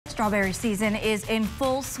Strawberry season is in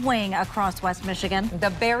full swing across West Michigan.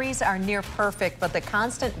 The berries are near perfect, but the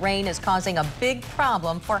constant rain is causing a big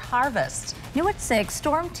problem for harvest. New at 6,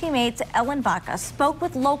 Storm teammates Ellen Baca spoke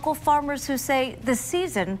with local farmers who say the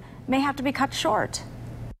season may have to be cut short.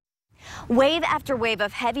 Wave after wave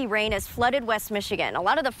of heavy rain has flooded West Michigan. A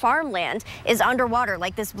lot of the farmland is underwater,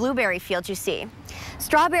 like this blueberry field you see.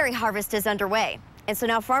 Strawberry harvest is underway, and so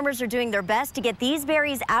now farmers are doing their best to get these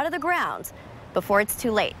berries out of the ground before it's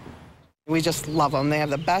too late. We just love them. They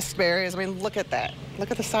have the best berries. I mean, look at that.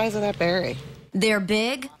 Look at the size of that berry. They're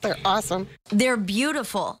big. They're awesome. They're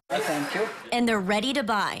beautiful. Thank you. And they're ready to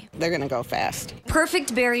buy. They're going to go fast.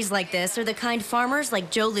 Perfect berries like this are the kind farmers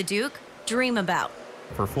like Joe LeDuc dream about.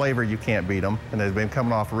 For flavor, you can't beat them, and they've been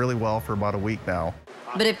coming off really well for about a week now.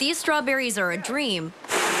 But if these strawberries are a dream,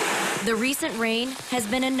 the recent rain has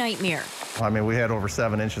been a nightmare. I mean, we had over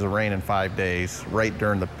 7 inches of rain in 5 days, right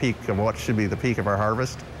during the peak of what should be the peak of our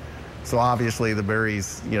harvest. So obviously the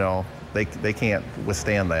berries, you know, they can't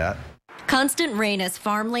withstand that. Constant rain has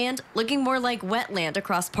farmland looking more like wetland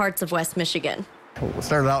across parts of West Michigan. It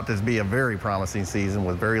started out to be a very promising season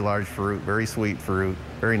with very large fruit, very sweet fruit,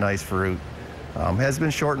 very nice fruit. Has been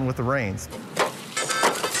shortened with the rains.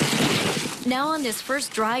 Now on this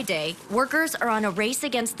first dry day, workers are on a race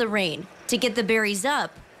against the rain to get the berries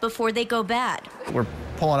up before they go bad. We're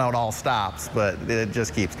pulling out all stops, but it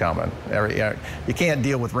just keeps coming. You can't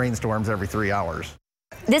deal with rainstorms every 3 hours.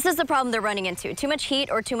 This is the problem they're running into. Too much heat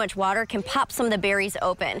or too much water can pop some of the berries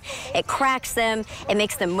open. It cracks them, it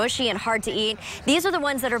makes them mushy and hard to eat. These are the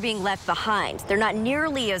ones that are being left behind. They're not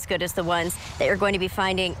nearly as good as the ones that you're going to be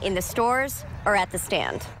finding in the stores or at the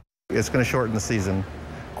stand. It's going to shorten the season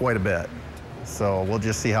quite a bit. So we'll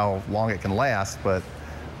just see how long it can last, but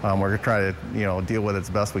we're going to try to, deal with it as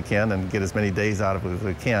best we can and get as many days out of it as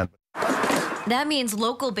we can. That means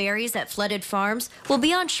local berries at flooded farms will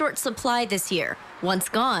be on short supply this year. Once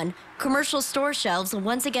gone, commercial store shelves will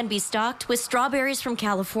once again be stocked with strawberries from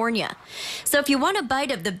California. So if you want a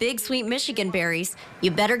bite of the big sweet Michigan berries,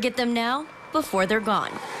 you better get them now before they're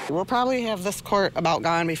gone. We'll probably have this court about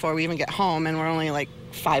gone before we even get home, and we're only like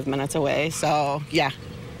 5 minutes away. So yeah,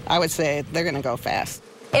 I would say they're going to go fast.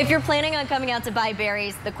 If you're planning on coming out to buy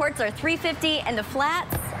berries, the quarts are $3.50 and the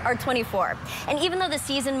flats are $24. And even though the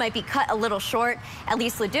season might be cut a little short, at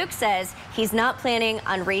least LeDuc says he's not planning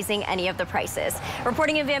on raising any of the prices.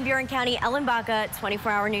 Reporting in Van Buren County, Ellen Baca, 24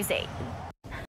 Hour News 8.